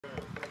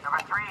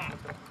Number 3,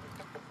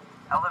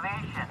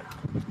 elevation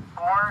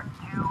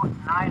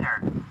 429er.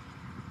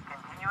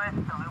 Continuous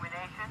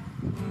illumination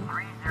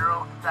 30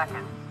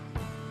 seconds.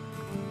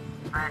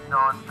 3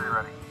 acknowledged, 3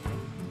 ready.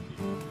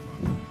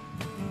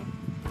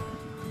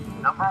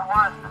 Number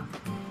 1,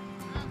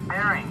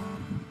 bearing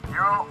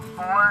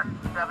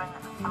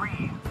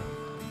 0473.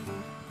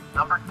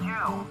 Number 2,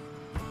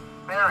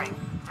 bearing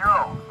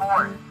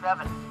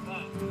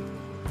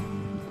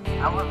 0478.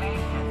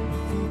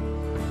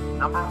 Elevation.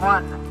 Number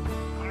 1,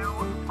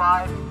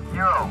 250.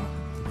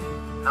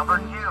 Number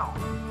 2,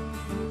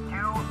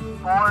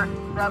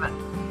 247.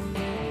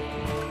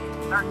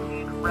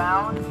 13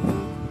 rounds.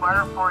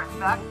 Fire for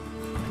effect.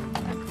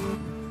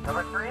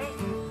 Number 3,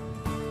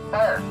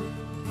 fire.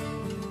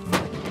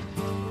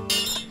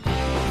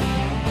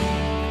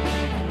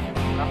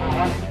 Number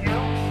 1 and 2,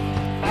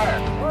 fire.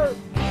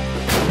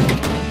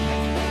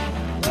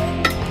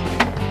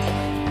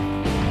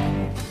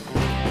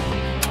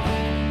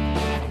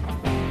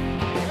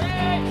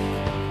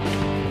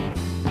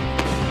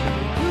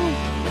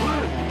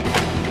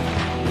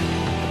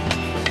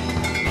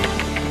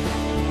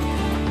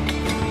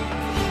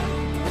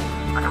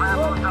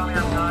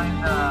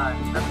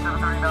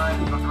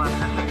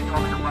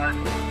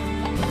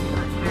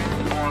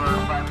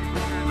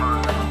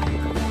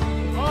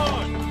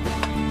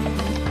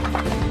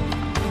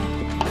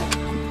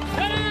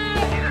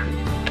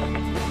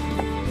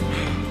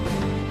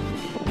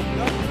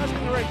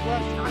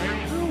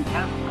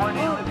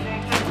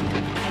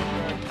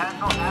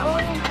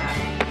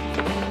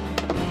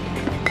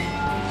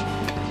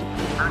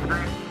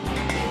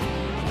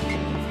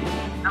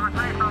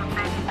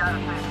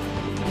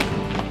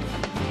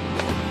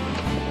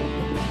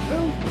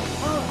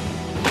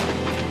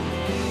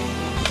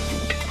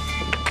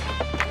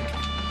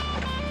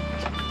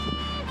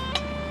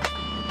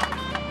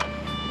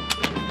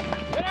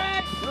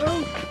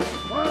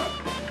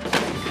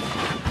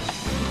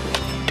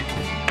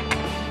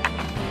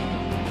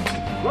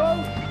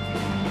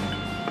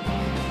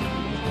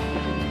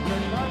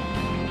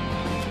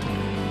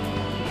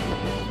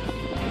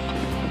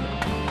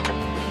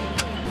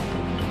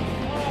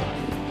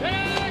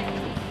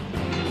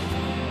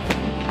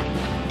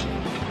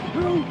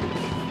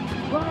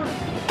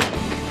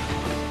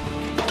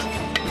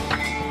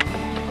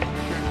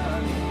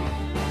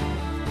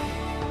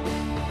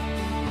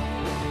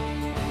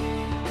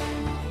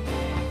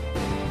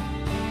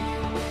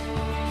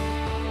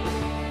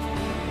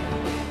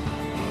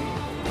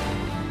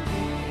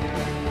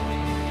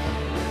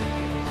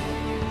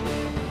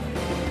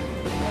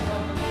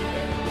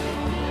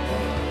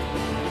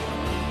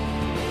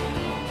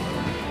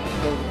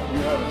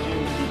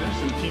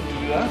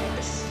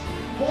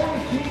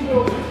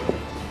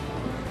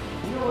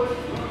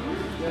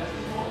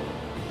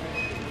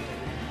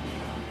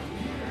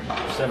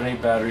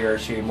 Battery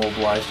RCA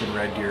mobilized in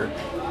Red Deer,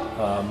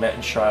 met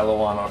in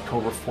Shiloh on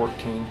October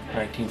 14,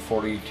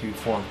 1940 to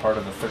form part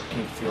of the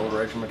 13th Field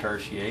Regiment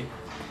RCA.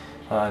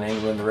 In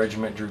England, the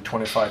regiment drew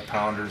 25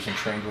 pounders and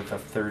trained with the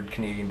 3rd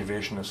Canadian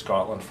Division of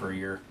Scotland for a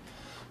year.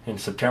 In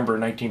September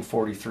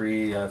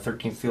 1943,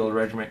 13th Field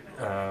Regiment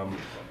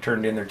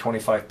turned in their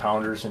 25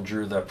 pounders and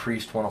drew the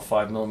Priest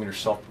 105mm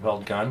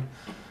self-propelled gun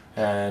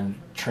and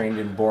trained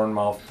in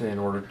Bournemouth in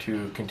order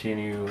to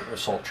continue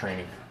assault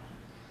training.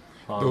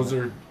 Those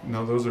are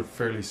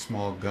fairly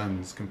small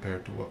guns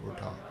compared to what we're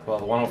talking. Well,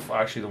 the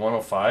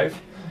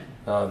 105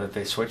 that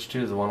they switched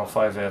to, the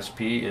 105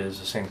 SP, is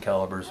the same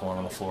caliber as the one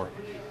on the floor,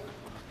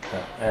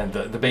 and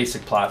the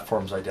basic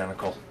platform's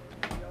identical.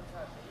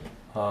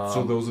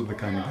 So those are the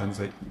kind of guns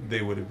that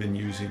they would have been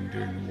using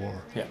during the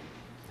war. Yeah,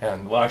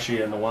 and well,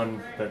 actually, and the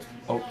one that's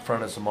out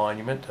front as a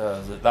monument,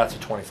 that's a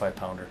 25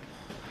 pounder.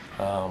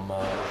 It's an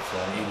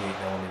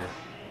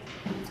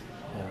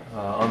 88mm.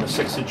 On the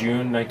 6th of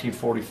June,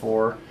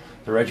 1944.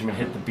 The regiment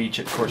hit the beach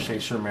at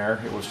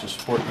Courcey-sur-Mer. It was to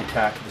support the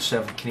attack of the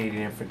 7th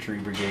Canadian Infantry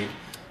Brigade,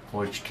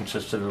 which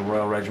consisted of the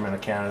Royal Regiment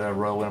of Canada,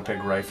 Royal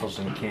Winnipeg Rifles,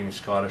 and the Canadian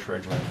Scottish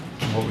Regiment.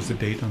 What was the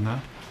date on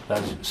that?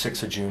 That was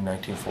 6th of June,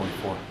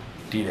 1944.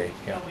 D-Day,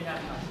 yeah.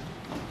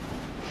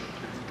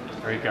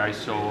 Alright guys,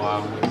 so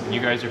when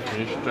you guys are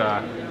finished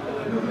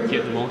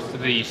getting most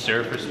of the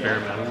surface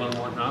bare metal and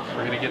whatnot,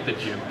 we're going to get the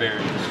jib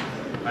bearings.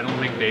 I don't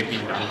think they've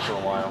been done for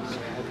a while. So.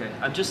 Okay,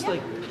 I'm just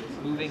like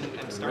moving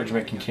and The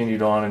regiment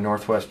continued on in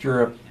Northwest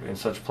Europe in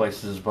such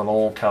places as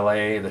Boulogne,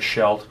 Calais, the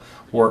Scheldt,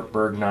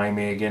 Wartburg,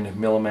 Nijmegen,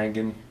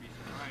 Milmengen,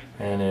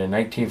 and in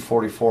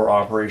 1944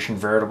 Operation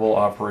Veritable,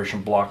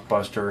 Operation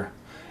Blockbuster,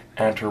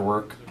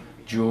 Antwerp,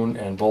 June,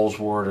 and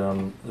Bolsward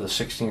on the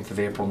 16th of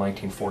April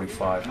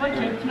 1945.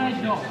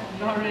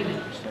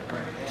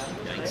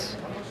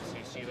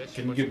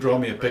 Can you draw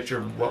me a picture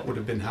of what would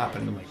have been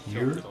happening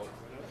here,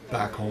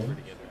 back home,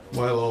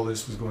 while all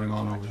this was going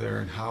on over there,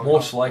 and how?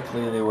 Most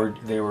likely they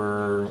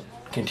were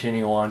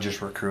continuing on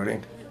just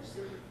recruiting.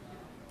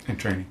 And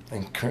training.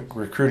 And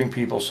recruiting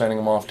people, sending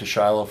them off to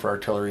Shiloh for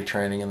artillery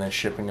training, and then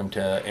shipping them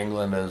to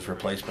England as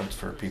replacements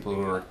for people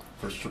who were,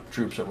 for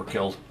troops that were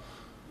killed.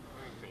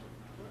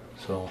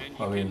 So,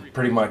 I mean,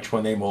 pretty much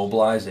when they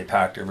mobilized, they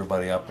packed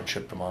everybody up and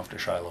shipped them off to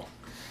Shiloh.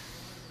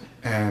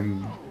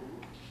 And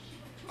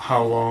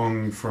how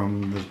long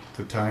from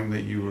the time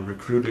that you were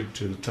recruited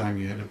to the time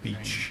you had a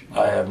beach?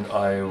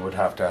 I would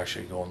have to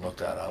actually go and look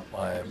that up.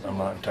 I'm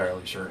not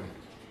entirely certain.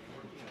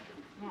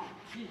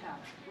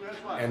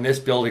 And this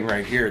building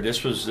right here,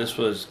 this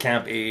was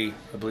Camp A,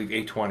 I believe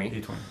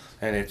A20. A20.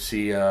 And it's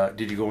the,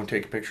 did you go and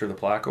take a picture of the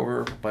plaque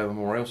over by the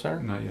Memorial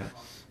Center? Not yet.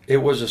 It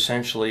was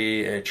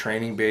essentially a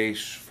training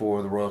base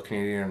for the Royal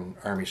Canadian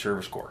Army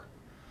Service Corps.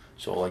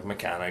 So like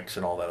mechanics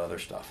and all that other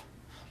stuff.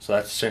 So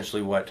that's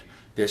essentially what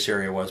this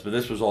area was. But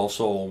this was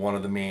also one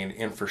of the main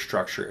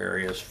infrastructure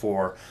areas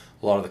for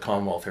a lot of the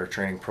Commonwealth air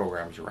training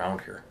programs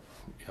around here.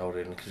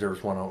 Because there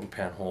was one out in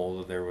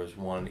Penhold, there was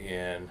one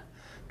in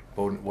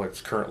Bowden,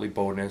 what's currently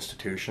Bowden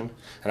Institution,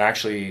 and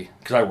actually,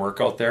 because I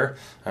work out there,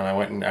 and I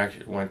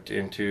went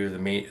into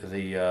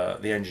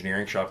the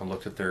engineering shop and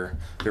looked at their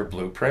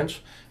blueprints,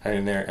 and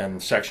in there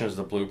and sections of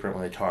the blueprint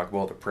when they talk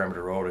about the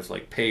perimeter road, it's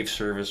like paved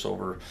surface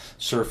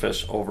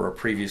over a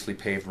previously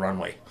paved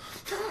runway,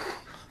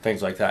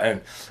 things like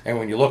that. And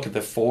when you look at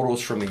the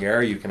photos from the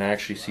air, you can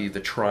actually see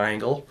the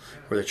triangle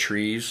where the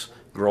trees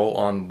grow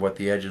on what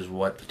the edges,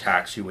 what the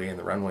taxiway and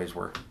the runways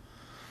were,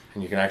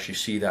 and you can actually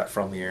see that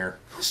from the air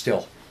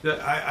still.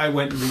 I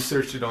went and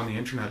researched it on the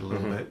internet a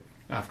little bit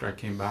after I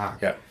came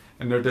back. Yeah.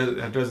 And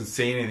that doesn't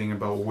say anything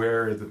about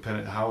where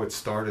how it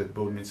started,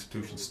 Bowden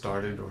Institution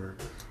started, or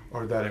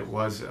that it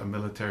was a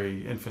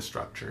military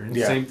infrastructure. And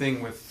same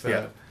thing with.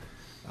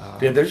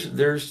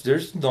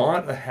 There's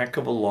not a heck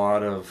of a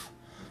lot of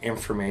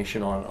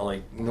information on,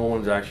 like, no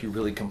one's actually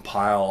really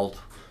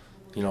compiled,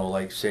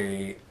 like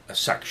say a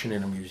section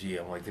in a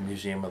museum, like the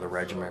Museum of the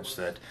Regiments,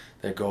 that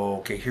go,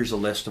 okay, here's a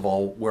list of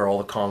where all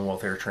the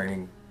Commonwealth Air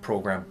Training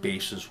Program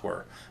bases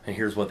were, and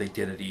here's what they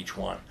did at each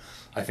one.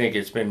 I think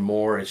it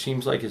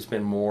seems like it's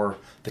been more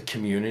the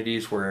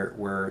communities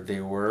where they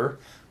were,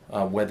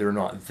 whether or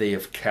not they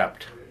have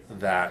kept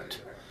that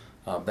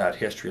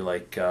history,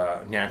 like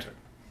Nanton,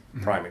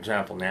 prime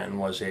example. Nanton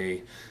was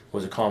a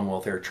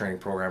Commonwealth Air Training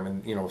Program,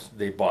 and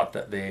they bought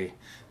that,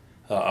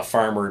 a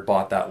farmer had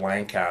bought that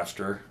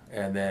Lancaster,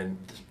 and then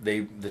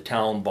the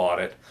town bought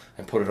it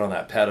and put it on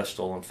that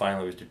pedestal, and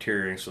finally it was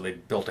deteriorating, so they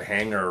built a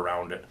hangar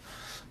around it.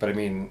 But I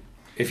mean,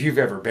 if you've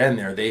ever been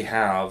there, they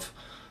have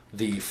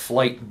the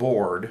flight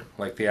board,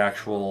 like the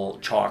actual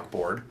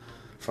chalkboard,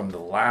 from the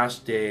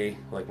last day,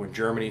 like when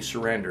Germany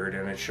surrendered,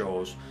 and it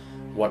shows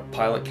what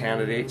pilot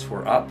candidates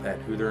were up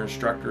and who their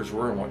instructors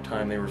were and what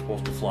time they were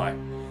supposed to fly.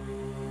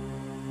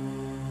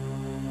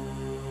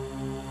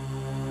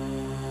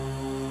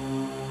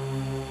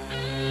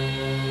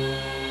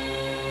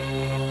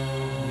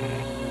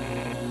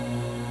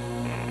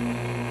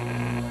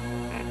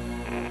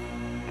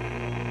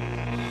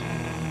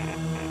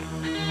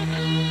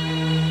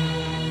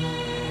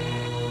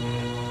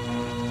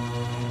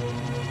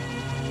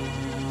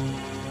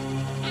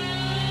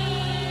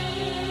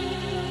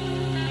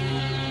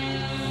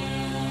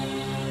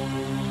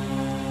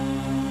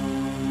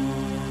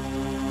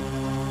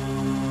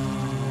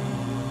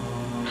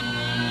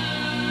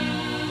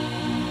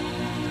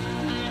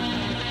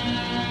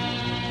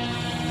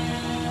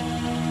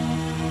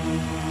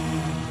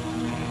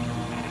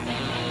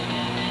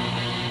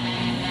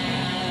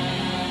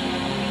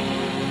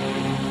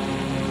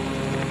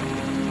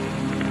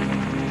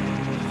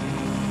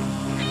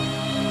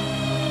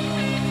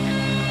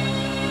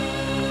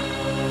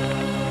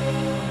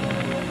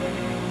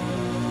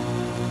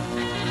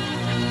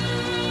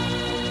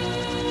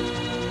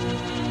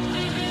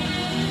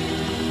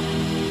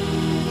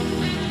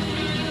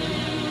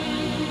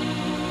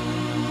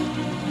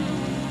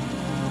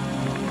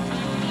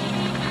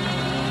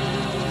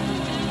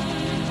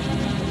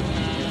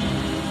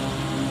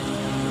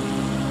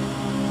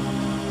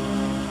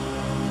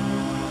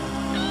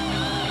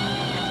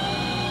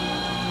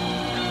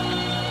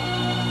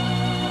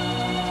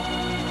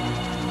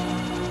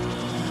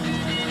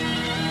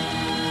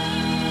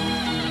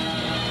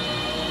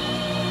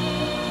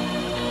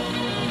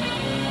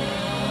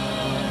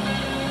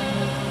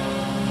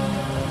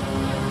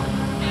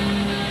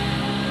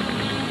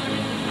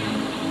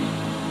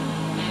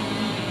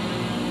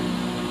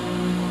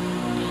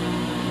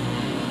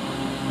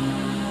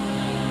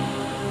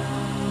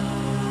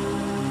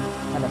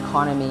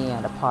 Economy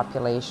and a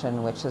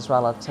population which is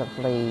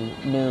relatively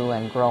new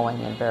and growing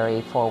and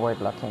very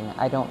forward-looking.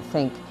 I don't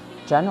think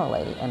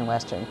generally in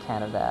Western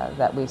Canada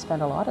that we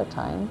spend a lot of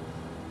time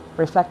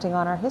reflecting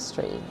on our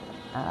history.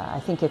 I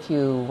think if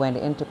you went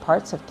into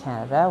parts of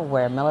Canada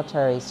where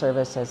military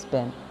service has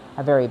been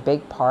a very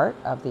big part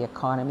of the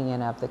economy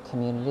and of the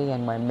community,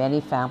 and where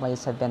many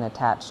families have been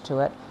attached to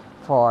it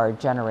for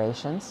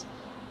generations,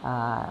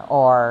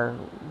 or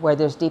where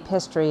there's deep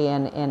history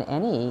in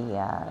any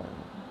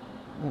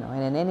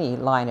in any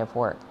line of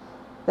work,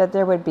 that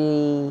there would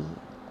be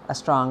a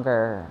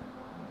stronger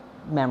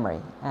memory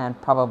and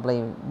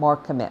probably more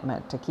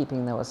commitment to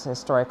keeping those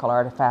historical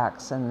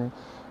artifacts and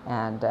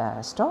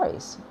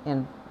stories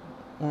in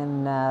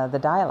the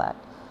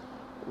dialect.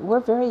 we're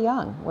very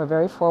young. We're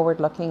very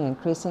forward-looking.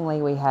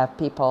 Increasingly, we have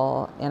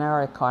people in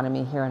our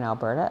economy here in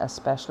Alberta,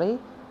 especially,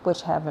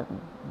 which haven't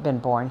been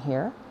born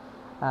here,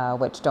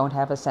 which don't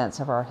have a sense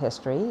of our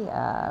history,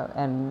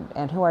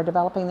 and who are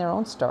developing their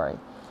own story.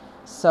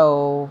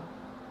 So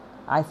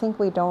I think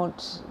we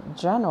don't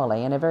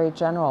generally, in a very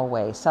general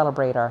way,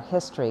 celebrate our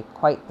history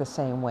quite the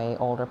same way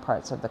older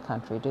parts of the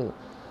country do.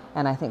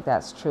 And I think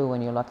that's true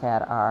when you look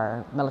at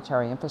our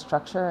military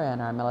infrastructure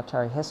and our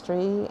military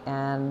history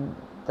and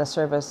the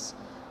service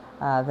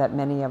that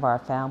many of our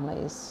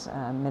families,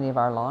 many of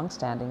our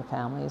long-standing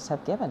families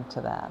have given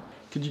to that.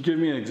 Could you give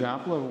me an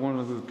example of one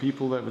of the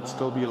people that would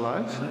still be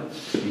alive? Let's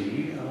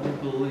see, I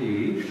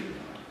believe.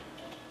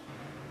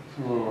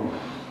 I'll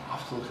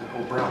have to look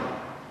at Brown.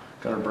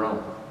 Gunner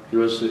Brown. He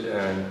was,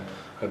 and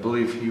I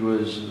believe he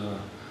was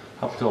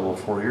up till about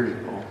 4 years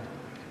ago,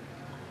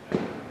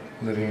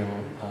 living in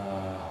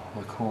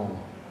Lacombe,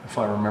 if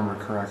I remember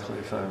correctly,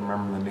 if I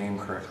remember the name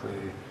correctly.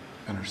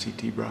 Gunner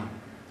C.T. Brown.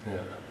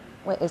 Yeah.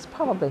 Well, it's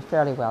probably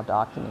fairly well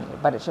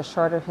documented, but it's a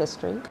shorter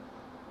history,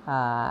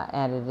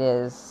 and it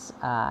is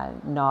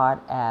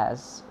not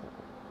as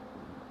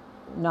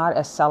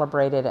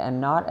celebrated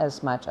and not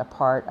as much a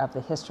part of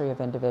the history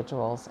of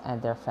individuals and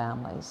their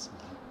families,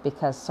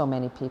 because so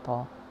many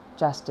people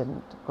just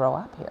didn't grow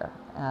up here.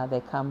 They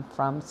come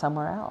from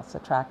somewhere else,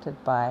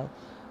 attracted by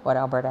what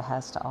Alberta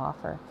has to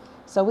offer.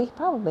 So we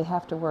probably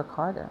have to work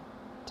harder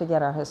to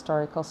get our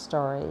historical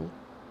story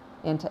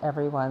into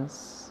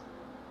everyone's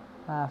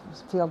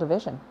field of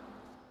vision.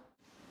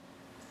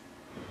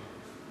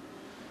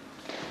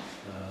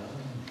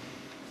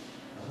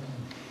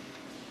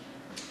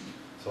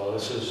 So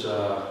this is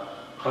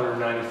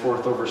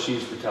 194th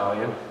Overseas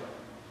Battalion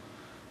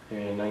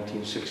in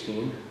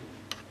 1916.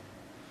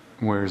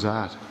 Where's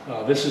that?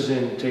 This is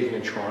taken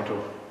in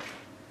Toronto.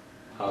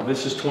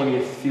 This is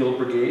 20th Field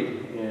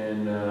Brigade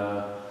in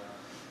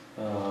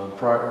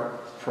prior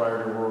to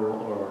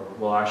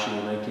actually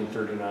in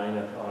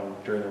 1939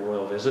 during the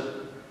Royal Visit.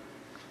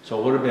 So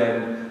it would have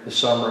been the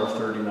summer of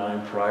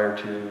 39 prior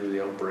to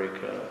the outbreak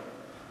of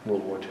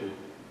World War II.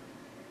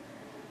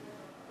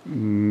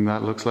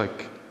 That looks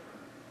like,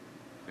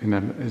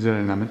 is it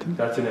in Edmonton?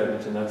 That's in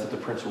Edmonton, that's at the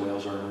Prince of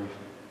Wales Armoury.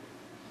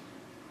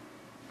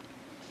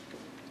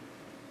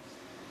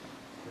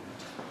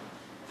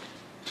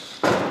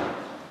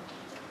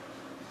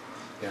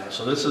 Yeah,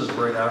 so this is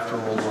right after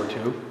World War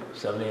II,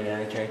 78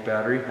 anti-tank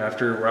battery.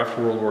 After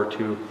World War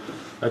II,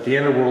 at the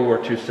end of World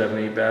War II,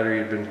 78 battery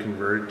had been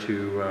converted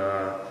to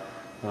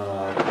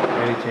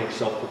anti-tank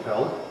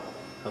self-propelled,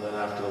 and then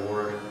after the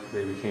war,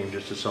 they became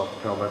just a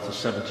self-propelled. That's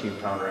a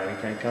 17-pounder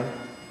anti-tank gun.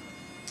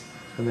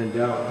 And then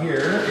down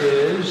here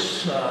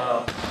is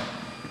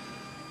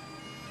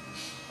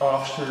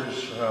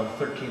officers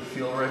 13th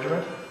Field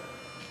Regiment.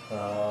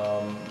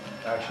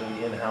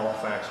 Actually in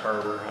Halifax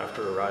Harbour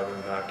after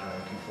arriving back in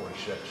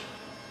 1946.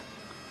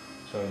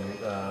 So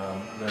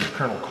then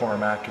Colonel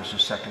Cormack is the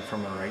second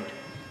from the right.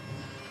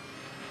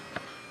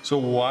 So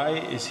why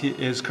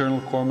is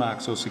Colonel Cormack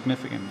so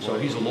significant? So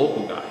he's a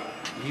local guy.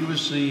 He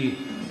was the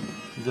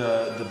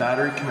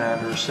battery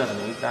commander of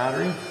 7-8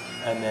 battery,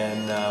 and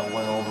then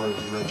went over as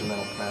the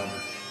regimental commander.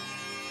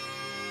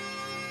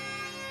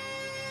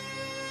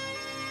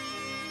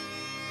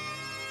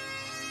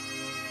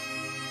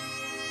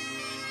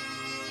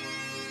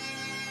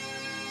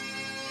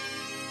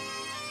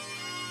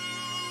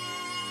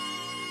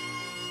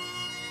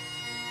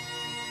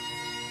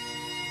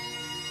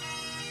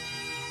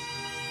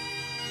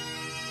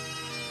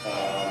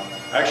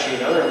 Actually,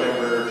 another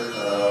member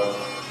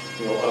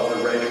of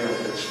the regiment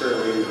that's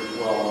fairly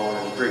well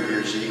known is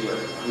Brigadier Ziegler,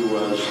 who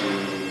was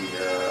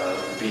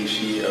the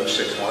BC of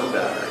 6-1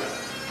 battery.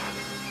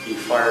 He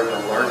fired the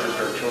largest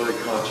artillery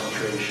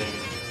concentration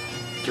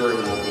during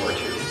World War II.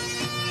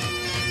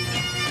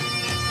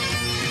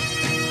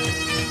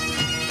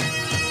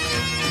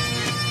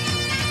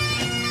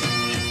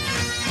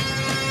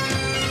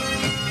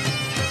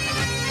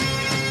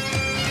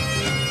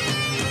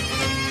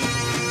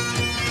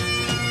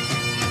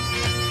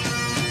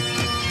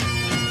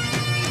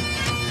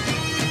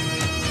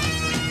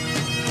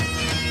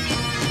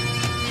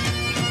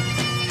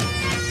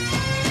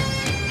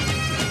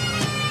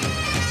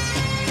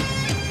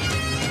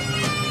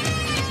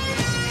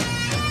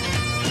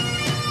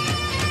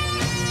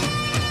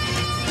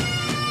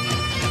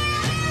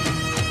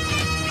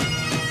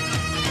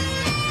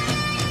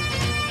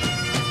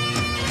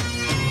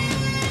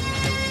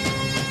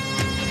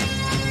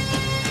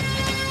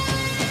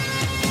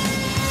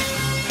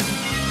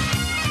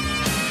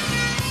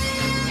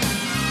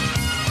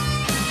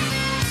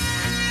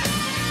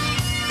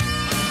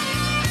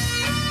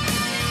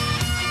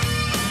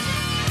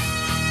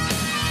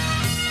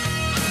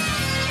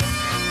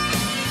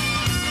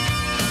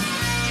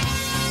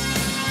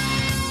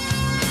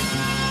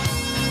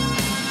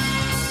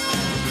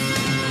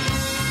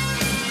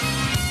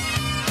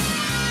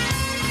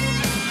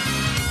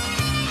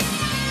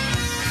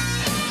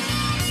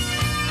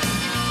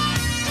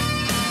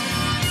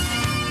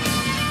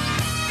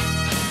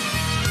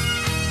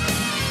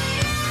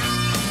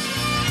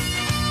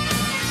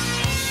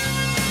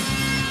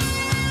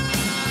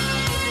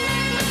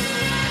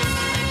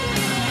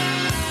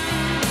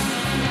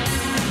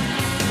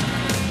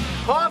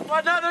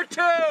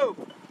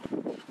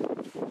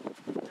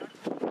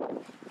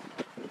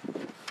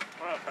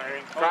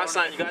 Cross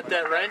sign, you got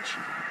that wrench?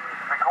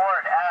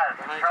 Record as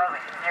Charlie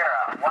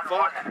Sierra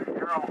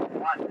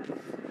 1101.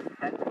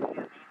 Send to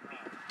me.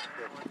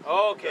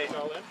 Oh, okay.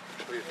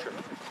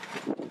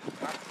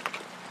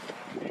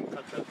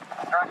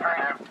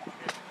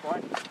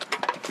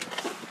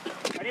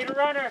 I need a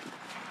runner.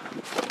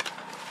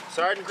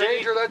 Sergeant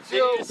Danger, that's did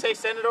you. you just say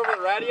send it over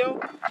the radio?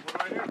 What do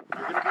I do?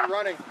 You're going to be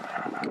running.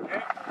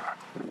 Okay.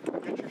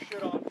 Get your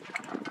shit on.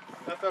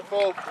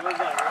 FFO.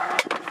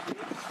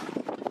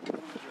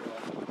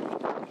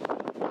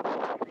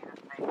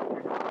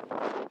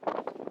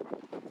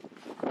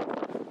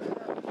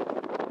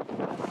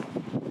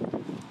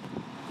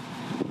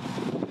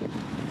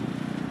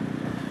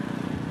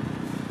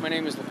 My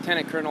name is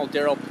Lieutenant Colonel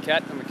Daryl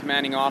Paquette. I'm a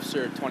commanding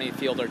officer of 20th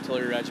Field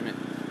Artillery Regiment,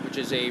 which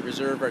is a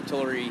reserve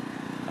artillery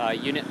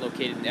unit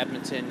located in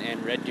Edmonton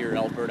and Red Deer,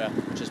 Alberta,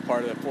 which is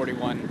part of the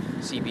 41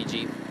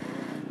 CBG.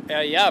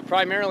 Yeah,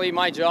 primarily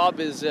my job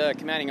is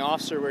commanding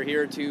officer. We're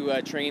here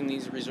to train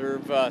these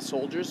reserve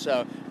soldiers.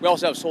 We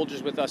also have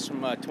soldiers with us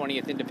from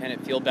 20th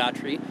Independent Field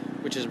Battery,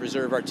 which is a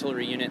reserve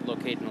artillery unit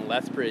located in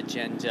Lethbridge.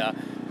 And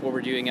what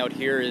we're doing out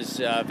here is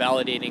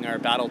validating our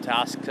battle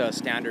task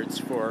standards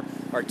for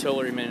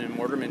artillerymen and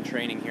mortarmen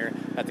training here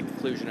at the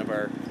conclusion of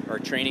our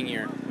training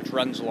year, which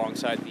runs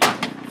alongside the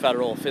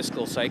federal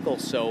fiscal cycle.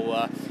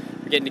 So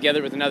we're getting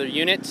together with another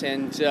unit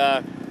and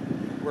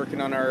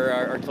working on our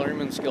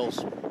artilleryman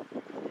skills.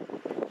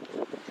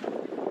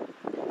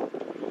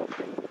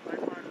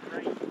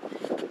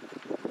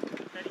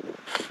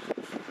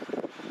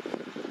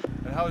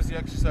 And how is the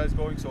exercise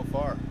going so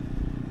far?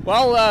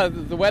 Well,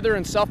 the weather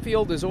in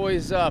Suffield is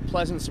always a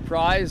pleasant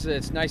surprise.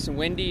 It's nice and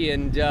windy,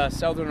 and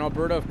southern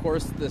Alberta, of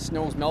course, the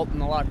snow's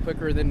melting a lot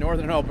quicker than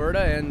northern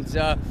Alberta, and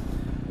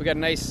we got a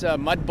nice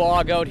mud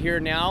bog out here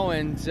now,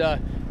 and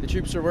the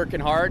troops are working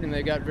hard, and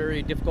they've got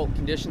very difficult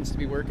conditions to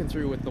be working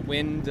through with the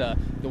wind,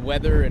 the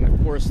weather, and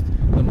of course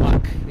the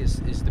muck is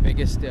the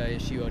biggest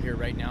issue out here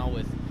right now,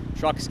 with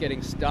trucks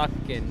getting stuck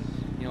and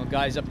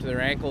guys up to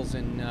their ankles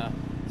in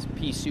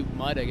pea soup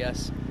mud, I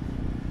guess.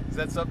 Is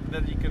that something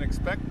that you can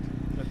expect?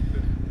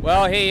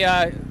 Well, hey,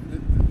 I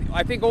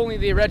think only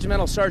the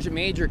regimental sergeant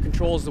major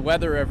controls the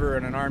weather ever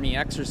in an army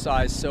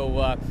exercise, so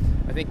I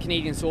think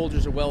Canadian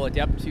soldiers are well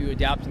adept to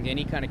adapting to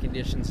any kind of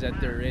conditions that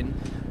they're in.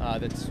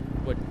 That's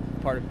what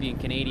part of being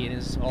Canadian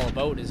is all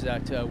about, is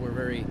that we're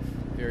very,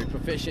 very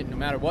proficient no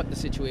matter what the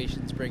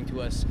situations bring to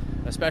us,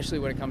 especially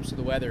when it comes to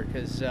the weather,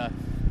 because, I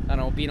don't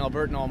know, being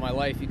Albertan all my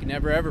life, you can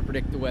never ever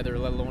predict the weather,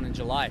 let alone in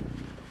July.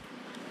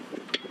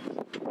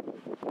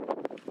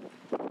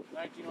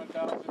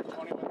 19,000,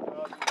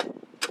 21,000.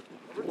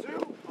 Number 2.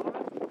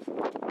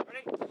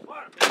 Ready?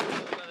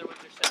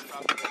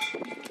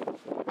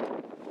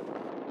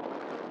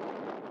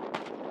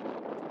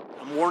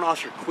 I'm Warrant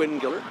Officer Quinn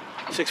Giller,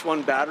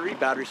 6-1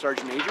 Battery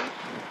Sergeant Major.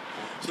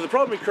 So the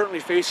problem we're currently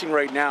facing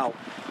right now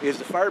is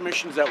the fire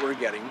missions that we're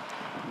getting.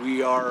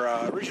 We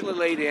are originally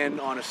laid in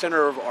on a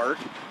center of art.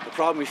 The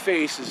problem we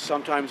face is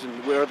sometimes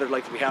in weather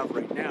like we have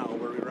right now,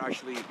 where we're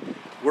actually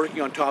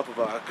working on top of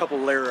a couple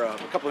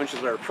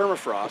inches layer of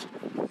permafrost.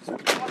 So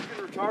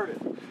fucking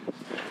retarded.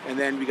 And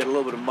then we got a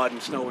little bit of mud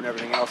and snow and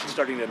everything else. It's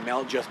starting to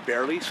melt just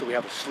barely, so we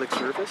have a slick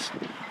surface.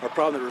 Our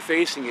problem that we're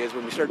facing is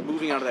when we start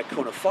moving out of that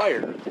cone of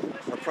fire,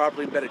 our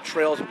properly embedded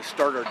trails that we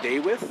start our day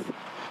with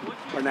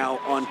are now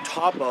on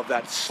top of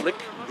that slick,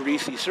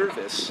 greasy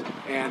surface,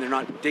 and they're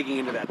not digging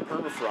into that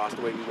permafrost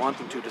the way we want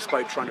them to,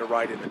 despite trying to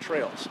ride in the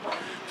trails.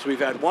 So we've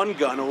had one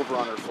gun over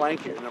on our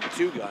flank here, the number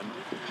 2 gun,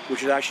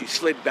 which has actually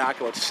slid back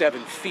about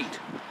 7 feet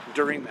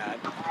during that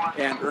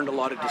and earned a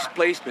lot of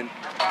displacement,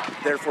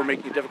 therefore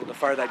making it difficult to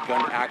fire that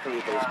gun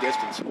accurately at those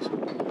distances.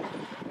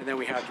 And then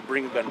we have to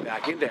bring the gun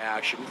back into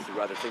action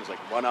through other things like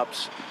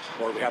run-ups,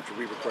 or we have to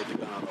re-record the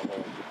gun on the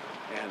hole.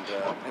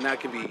 And that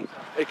can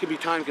be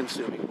time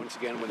consuming, once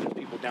again, when there's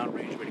people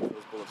downrange waiting for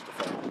those bullets to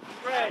fall.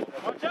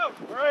 Right, watch out.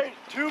 All right,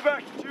 2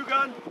 back to 2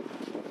 gun.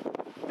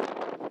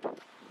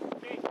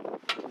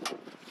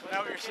 So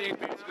now you're seeing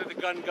basically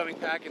the gun coming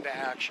back into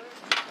action,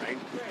 right?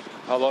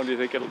 How long do you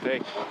think it'll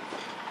take?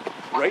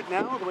 Right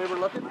now, the way we're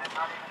looking,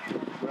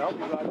 well,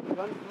 we've got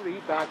gun 3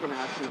 back in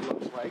action, it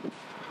looks like.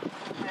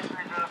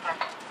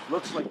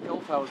 Looks like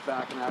Ilfow's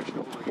back in action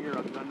over here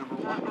on gun number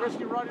 1. Chris,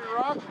 you running your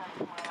rock?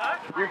 Huh?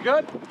 You're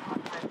good?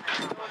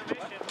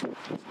 Mission.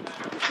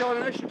 You're still on a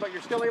mission, but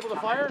you're still able to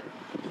fire?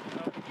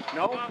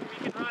 No? Well,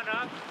 we can run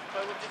up,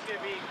 but we're just going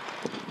to be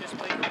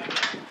displayed.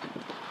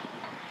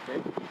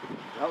 Okay.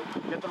 Well,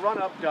 get the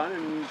run-up done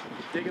and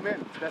dig him in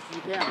as best as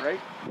you can, right?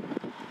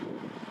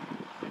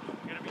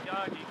 It's going to be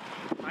dodgy.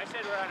 I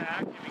said we're on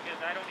active because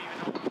I don't even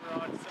know if we're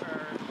on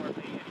or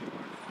late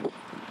anymore.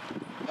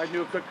 I'd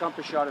do a quick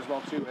compass shot as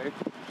well too, eh?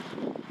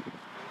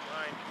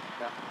 Fine.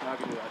 Yeah, I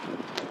can do that.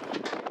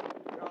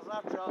 Charles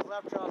left, Charles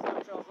left, Charles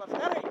left, Charles left.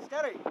 Steady,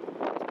 steady.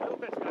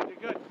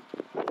 Good.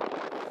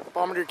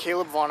 Bombardier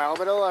Caleb Von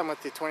Albedel. I'm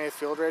with the 20th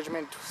Field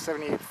Regiment,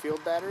 78th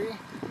Field Battery.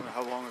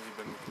 How long have you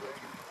been with the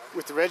regiment?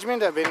 With the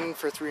regiment, I've been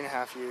for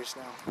 3.5 years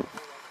now.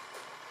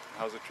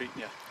 How's it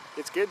treating you?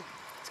 It's good.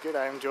 It's good.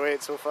 I enjoy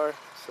it so far.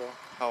 So.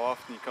 how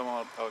often you come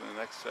out in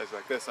an exercise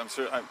like this.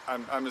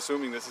 I'm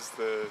assuming this is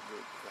the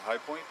high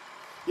point.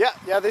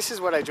 Yeah, this is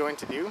what I joined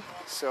to do.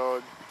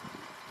 So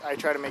I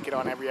try to make it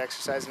on every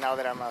exercise. Now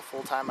that I'm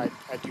full-time, I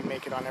do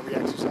make it on every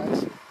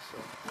exercise. So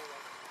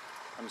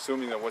I'm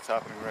assuming that what's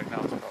happening right now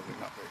is probably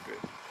not very good.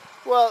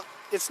 Well,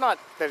 it's not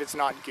that it's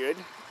not good.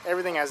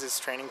 Everything has its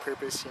training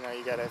purpose. You know,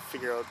 you got to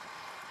figure out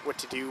what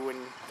to do when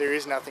there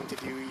is nothing to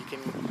do. You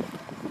can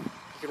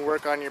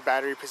work on your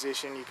battery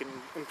position. You can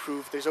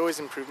improve. There's always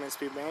improvements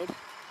to be made.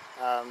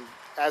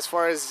 As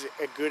far as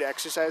a good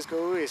exercise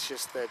goes, it's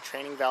just the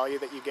training value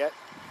that you get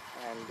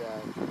and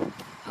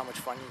how much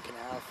fun you can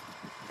have.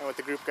 And with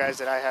the group guys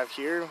that I have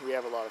here, we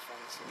have a lot of fun.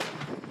 So.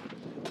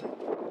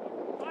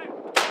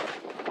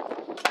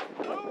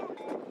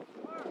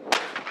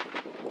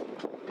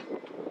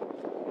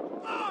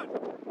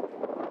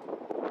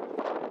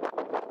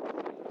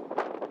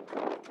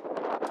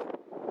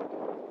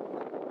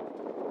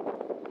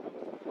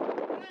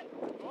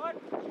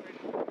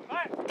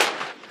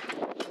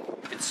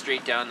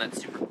 Straight down,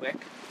 that's super quick,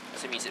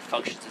 so it means it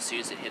functions as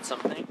soon as it hits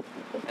something.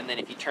 And then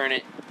if you turn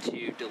it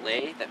to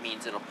delay, that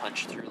means it'll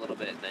punch through a little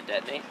bit and then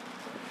detonate.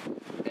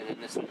 And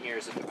then this one here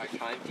is our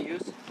time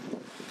fuse.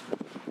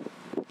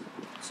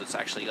 So it's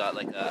actually got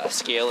like a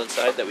scale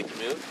inside that we can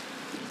move.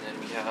 And then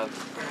we have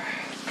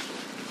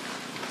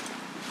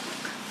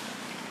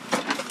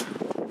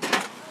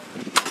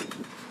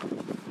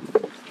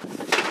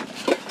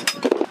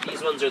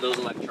these ones are those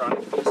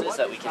electronic fuses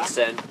that we can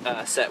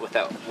set with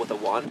a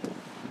wand.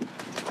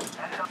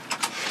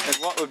 And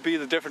what would be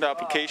the different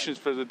applications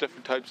for the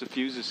different types of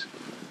fuses?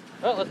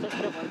 Oh, let's look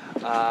at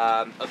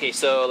one. Okay,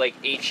 so like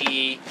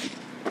HE,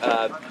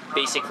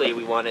 basically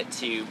we want it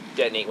to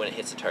detonate when it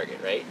hits a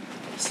target, right?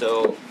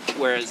 So,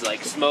 whereas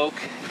like smoke,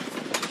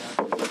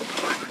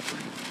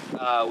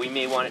 we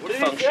may want it to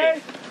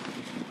function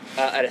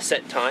at a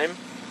set time,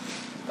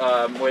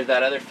 where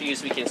that other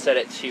fuse we can set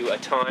it to a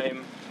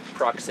time,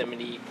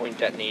 proximity, point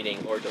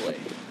detonating, or delay.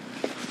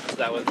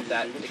 So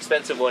that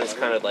expensive one is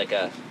kind of like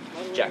a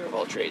jack of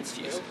all trades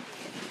fuse.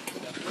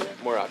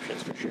 More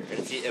options for sure, and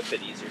it's a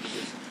bit easier to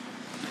use.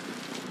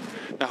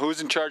 Now,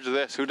 who's in charge of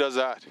this? Who does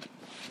that?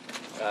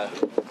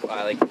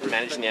 Like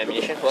managing the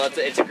ammunition. Well,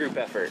 it's a group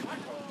effort.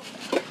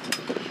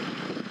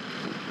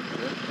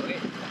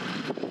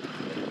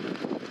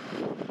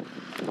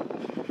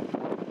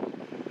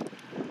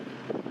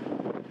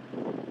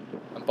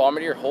 I'm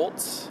Bombardier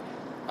Holtz.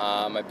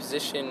 My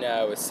position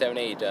was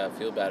 7-8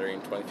 Field Battery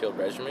and 20 Field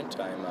Regiment.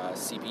 I'm a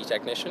CP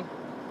technician.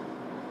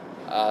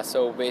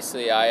 So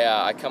basically,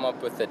 I come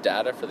up with the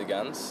data for the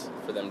guns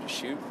for them to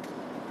shoot.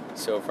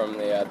 So from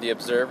the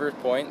observer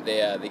point,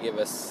 they give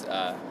us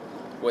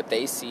what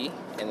they see,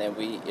 and then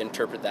we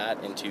interpret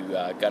that into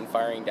gun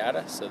firing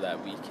data so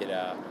that we could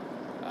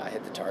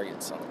hit the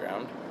targets on the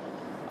ground.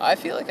 I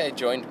feel like I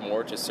joined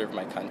more to serve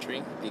my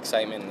country. The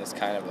excitement is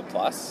kind of a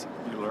plus.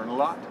 You learn a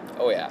lot.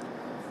 Oh yeah.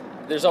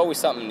 There's always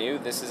something new.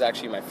 This is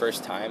actually my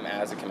first time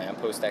as a command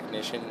post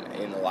technician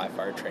in the live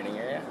fire training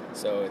area,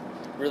 so it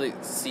really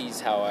sees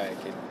how I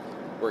could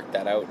work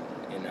that out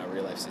in a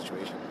real life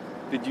situation.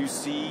 Did you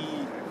see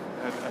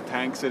a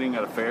tank sitting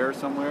at a fair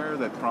somewhere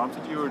that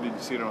prompted you, or did you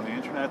see it on the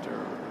internet?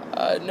 Or?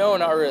 No,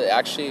 not really.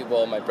 Actually,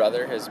 well, my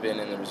brother has been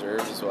in the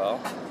reserves as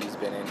well. He's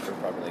been in for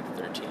probably like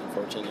 13,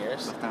 14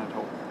 years. Lieutenant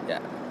Hope. Yeah.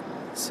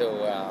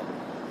 So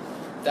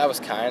that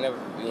was kind of,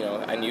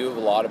 I knew a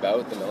lot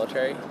about the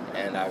military,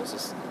 and I was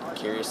just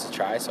curious to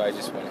try, so I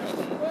just went out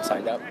and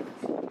signed up.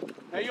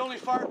 Hey, you only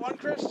fired one,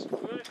 Chris? You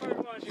only fired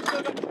one. You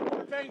still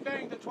got bang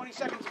bang to 20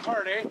 seconds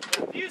apart, eh?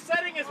 Fuse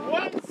setting is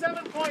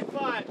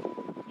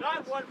 17.5,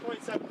 not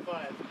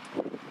 1.75.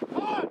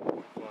 Come on!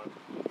 All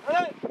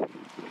right.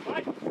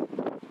 Right.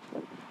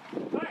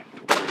 Right.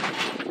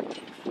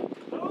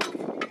 Move.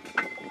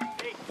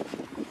 Hey.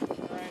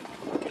 All right.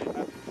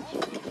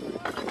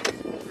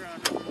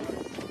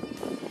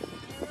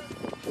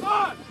 Come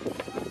on!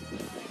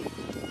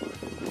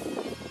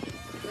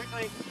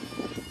 Quickly.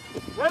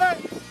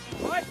 Ready?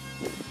 Right.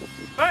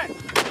 Back.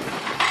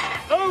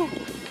 Move.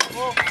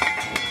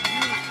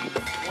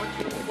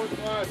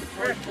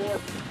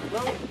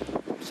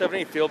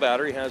 7-8 Field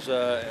Battery has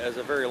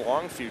a very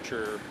long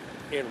future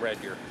in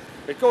Red Deer.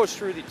 It goes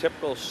through the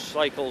typical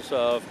cycles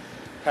of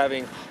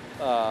having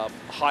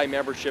high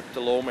membership to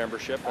low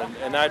membership,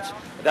 and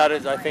that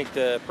is I think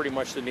pretty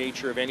much the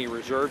nature of any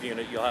reserve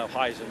unit. You'll have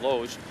highs and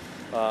lows,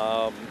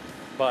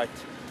 but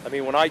I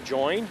mean when I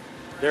joined,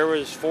 there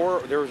was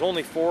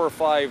only 4 or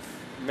 5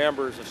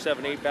 members of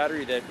 7-8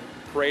 Battery that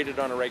paraded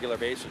on a regular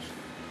basis.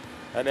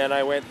 And then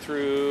I went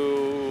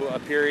through a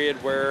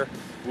period where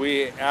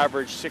we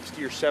averaged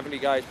 60 or 70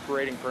 guys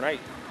parading per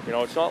night.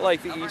 It's not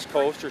like the East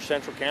Coast or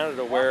Central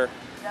Canada where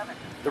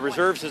the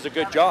reserves is a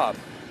good job,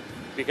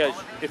 because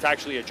it's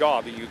actually a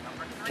job. You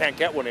can't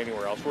get one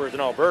anywhere else. Whereas in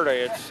Alberta,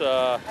 it's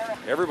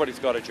everybody's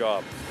got a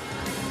job.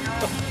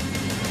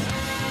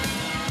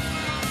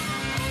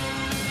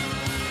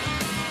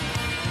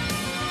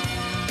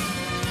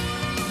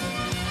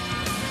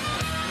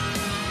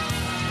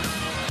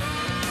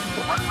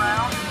 One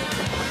round.